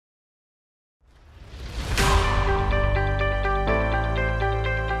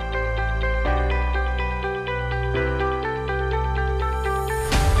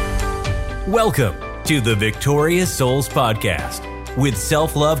Welcome to the Victorious Souls Podcast with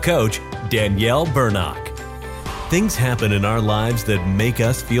self-love coach Danielle Burnock. Things happen in our lives that make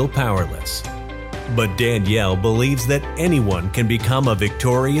us feel powerless. But Danielle believes that anyone can become a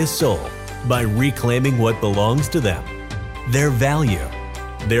victorious soul by reclaiming what belongs to them, their value,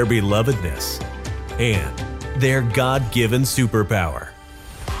 their belovedness, and their God-given superpower.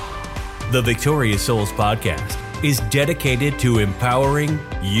 The Victorious Souls Podcast is dedicated to empowering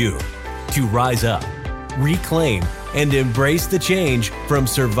you to rise up, reclaim, and embrace the change from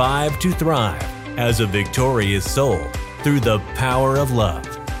survive to thrive as a victorious soul through the power of love.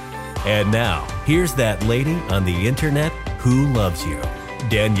 And now, here's that lady on the internet who loves you,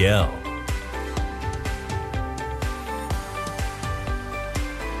 Danielle.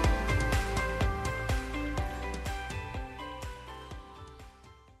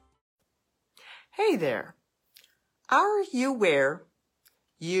 Hey there. Are you where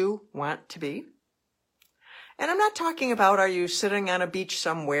you want to be? And I'm not talking about are you sitting on a beach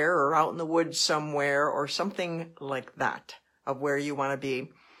somewhere or out in the woods somewhere or something like that of where you want to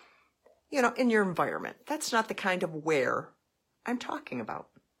be, in your environment. That's not the kind of where I'm talking about.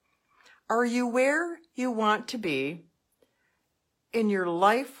 Are you where you want to be in your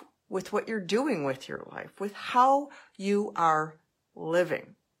life with what you're doing with your life, with how you are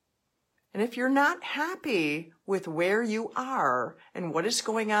living? And if you're not happy with where you are and what is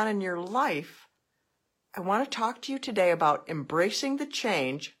going on in your life, I want to talk to you today about embracing the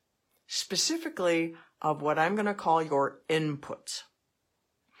change, specifically of what I'm going to call your inputs.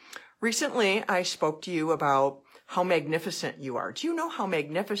 Recently, I spoke to you about how magnificent you are. Do you know how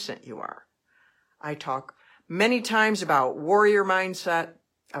magnificent you are? I talk many times about warrior mindset,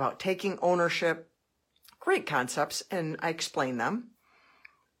 about taking ownership, great concepts, and I explain them.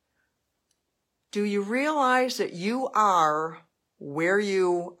 Do you realize that you are where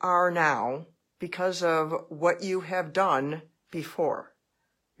you are now because of what you have done before?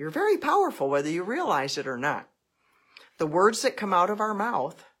 You're very powerful whether you realize it or not. The words that come out of our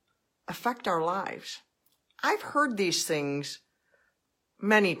mouth affect our lives. I've heard these things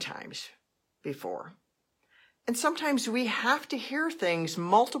many times before. And sometimes we have to hear things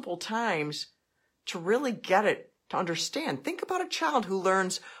multiple times to really get it, to understand. Think about a child who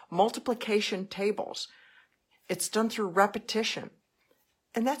learns multiplication tables. It's done through repetition.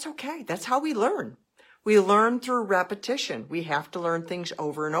 And that's okay. That's how we learn. We learn through repetition. We have to learn things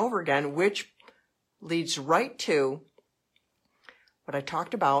over and over again, which leads right to what I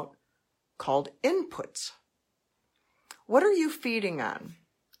talked about called inputs. What are you feeding on?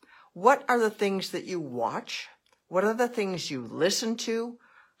 What are the things that you watch? What are the things you listen to?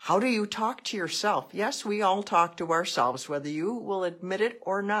 How do you talk to yourself? Yes, we all talk to ourselves, whether you will admit it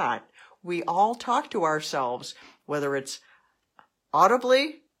or not. We all talk to ourselves, whether it's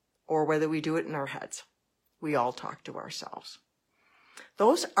audibly or whether we do it in our heads. We all talk to ourselves.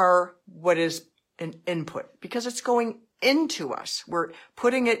 Those are what is an input because it's going into us. We're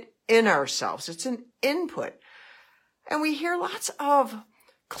putting it in ourselves. It's an input. And we hear lots of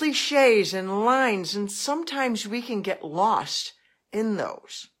cliches and lines, and sometimes we can get lost in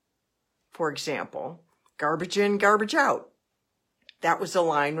those. For example, garbage in, garbage out. That was a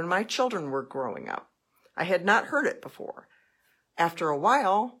line when my children were growing up. I had not heard it before. After a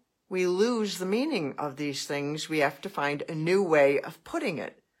while, we lose the meaning of these things. We have to find a new way of putting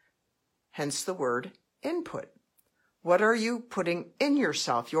it. Hence the word input. What are you putting in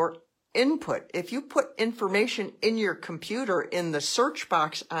yourself? Your input. If you put information in your computer in the search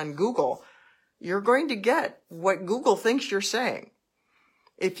box on Google, you're going to get what Google thinks you're saying.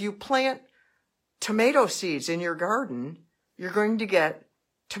 If you plant tomato seeds in your garden, you're going to get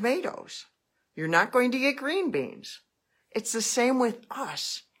tomatoes. You're not going to get green beans. It's the same with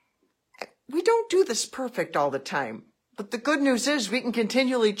us. We don't do this perfect all the time, but the good news is we can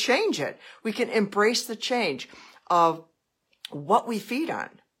continually change it. We can embrace the change of what we feed on.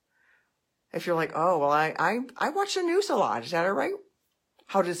 If you're like, oh, well, I watch the news a lot. Is that all right?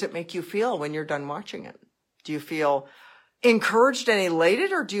 How does it make you feel when you're done watching it? Do you feel encouraged and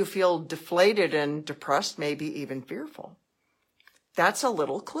elated, or do you feel deflated and depressed, maybe even fearful? That's a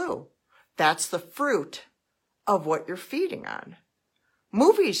little clue. That's the fruit of what you're feeding on.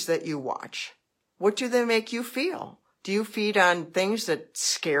 Movies that you watch, what do they make you feel? Do you feed on things that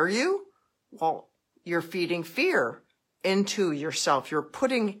scare you? Well, you're feeding fear into yourself. You're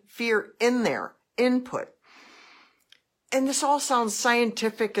putting fear in there, input. And this all sounds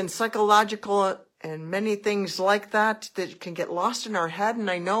scientific and psychological and many things like that can get lost in our head. And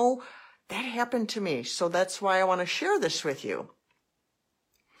I know that happened to me. So that's why I want to share this with you.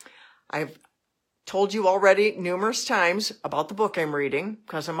 I've told you already numerous times about the book I'm reading,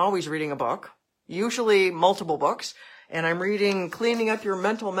 because I'm always reading a book, usually multiple books, and I'm reading Cleaning Up Your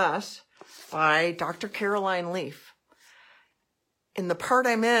Mental Mess by Dr. Caroline Leaf. In the part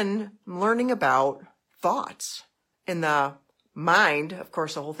I'm in, I'm learning about thoughts in the mind. Of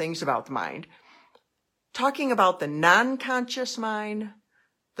course, the whole thing's about the mind. Talking about the non-conscious mind,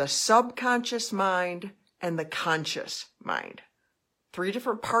 the subconscious mind, and the conscious mind. 3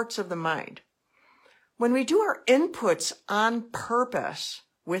 different parts of the mind. When we do our inputs on purpose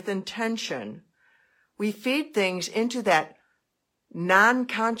with intention, we feed things into that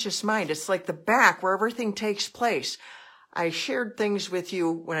non-conscious mind. It's like the back where everything takes place. I shared things with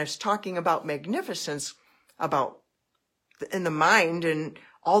you when I was talking about magnificence, about in the mind and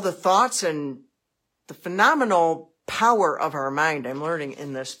all the thoughts and the phenomenal power of our mind I'm learning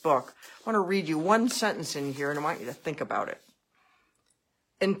in this book. I want to read you one sentence in here, and I want you to think about it.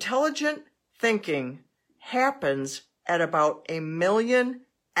 Intelligent thinking happens at about 1 million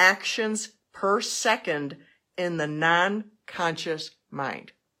actions per second in the non-conscious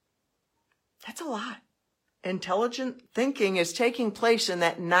mind. That's a lot. Intelligent thinking is taking place in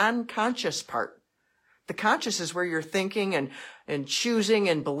that non-conscious part. The conscious is where you're thinking and choosing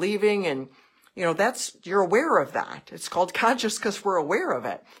and believing, and you're aware of that. It's called conscious because we're aware of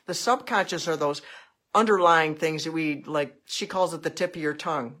it. The subconscious are those underlying things that we, like, she calls it the tip of your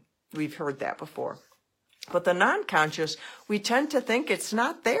tongue. We've heard that before. But the non-conscious, we tend to think it's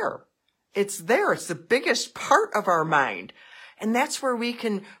not there. It's there. It's the biggest part of our mind. And that's where we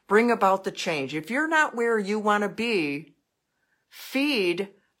can bring about the change. If you're not where you want to be, feed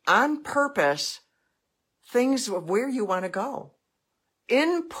on purpose things of where you want to go.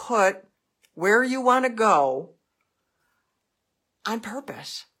 Input where you want to go on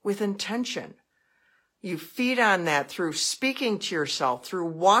purpose, with intention. You feed on that through speaking to yourself, through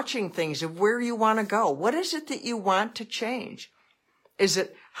watching things of where you want to go. What is it that you want to change? Is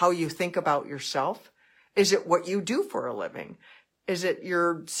it how you think about yourself? Is it what you do for a living? Is it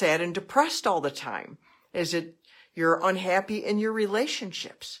you're sad and depressed all the time? Is it you're unhappy in your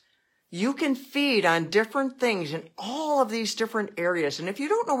relationships? You can feed on different things in all of these different areas. And if you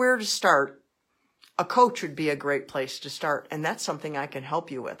don't know where to start, a coach would be a great place to start. And that's something I can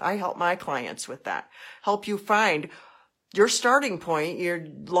help you with. I help my clients with that. Help you find your starting point. You're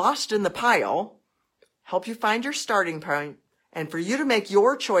lost in the pile. Help you find your starting point. And for you to make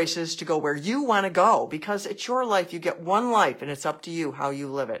your choices to go where you want to go, because it's your life. You get one life, and it's up to you how you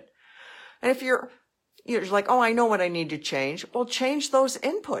live it. And if you're like, oh, I know what I need to change. Well, change those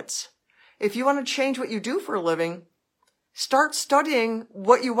inputs. If you want to change what you do for a living, start studying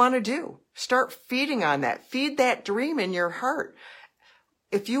what you want to do. Start feeding on that. Feed that dream in your heart.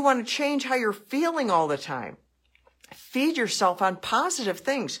 If you want to change how you're feeling all the time, feed yourself on positive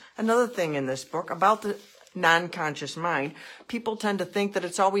things. Another thing in this book about the non-conscious mind, people tend to think that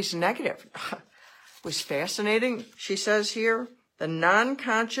it's always negative. It was fascinating. She says here, the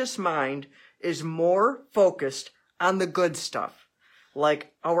non-conscious mind is more focused on the good stuff,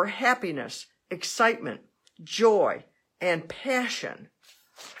 like our happiness, excitement, joy, and passion.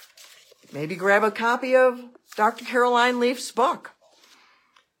 Maybe grab a copy of Dr. Caroline Leaf's book.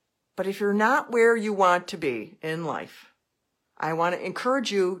 But if you're not where you want to be in life, I want to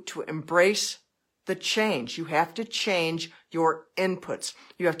encourage you to embrace the change. You have to change your inputs.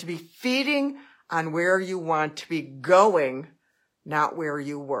 You have to be feeding on where you want to be going, not where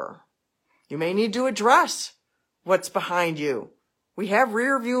you were. You may need to address what's behind you. We have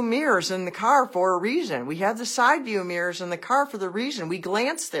rear view mirrors in the car for a reason. We have the side view mirrors in the car for the reason. We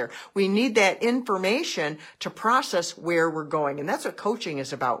glance there. We need that information to process where we're going. And that's what coaching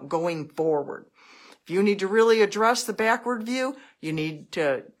is about, going forward. If you need to really address the backward view, you need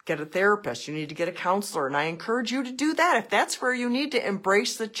to get a therapist. You need to get a counselor. And I encourage you to do that if that's where you need to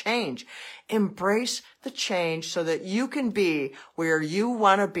embrace the change. Embrace the change so that you can be where you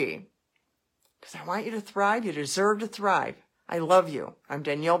want to be. Because I want you to thrive. You deserve to thrive. I love you. I'm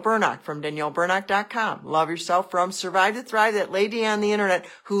Danielle Burnock from DanielleBurnock.com. Love yourself from Survive to Thrive, that lady on the internet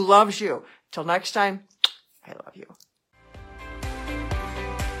who loves you. Till next time, I love you.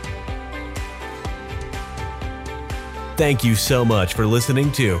 Thank you so much for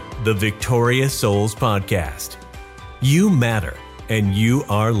listening to the Victorious Souls Podcast. You matter, and you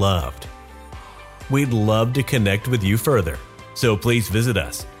are loved. We'd love to connect with you further, so please visit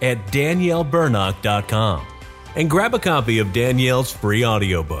us at DanielleBurnock.com and grab a copy of Danielle's free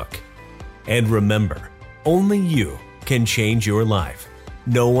audiobook. And remember, only you can change your life.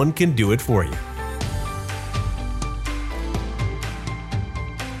 No one can do it for you.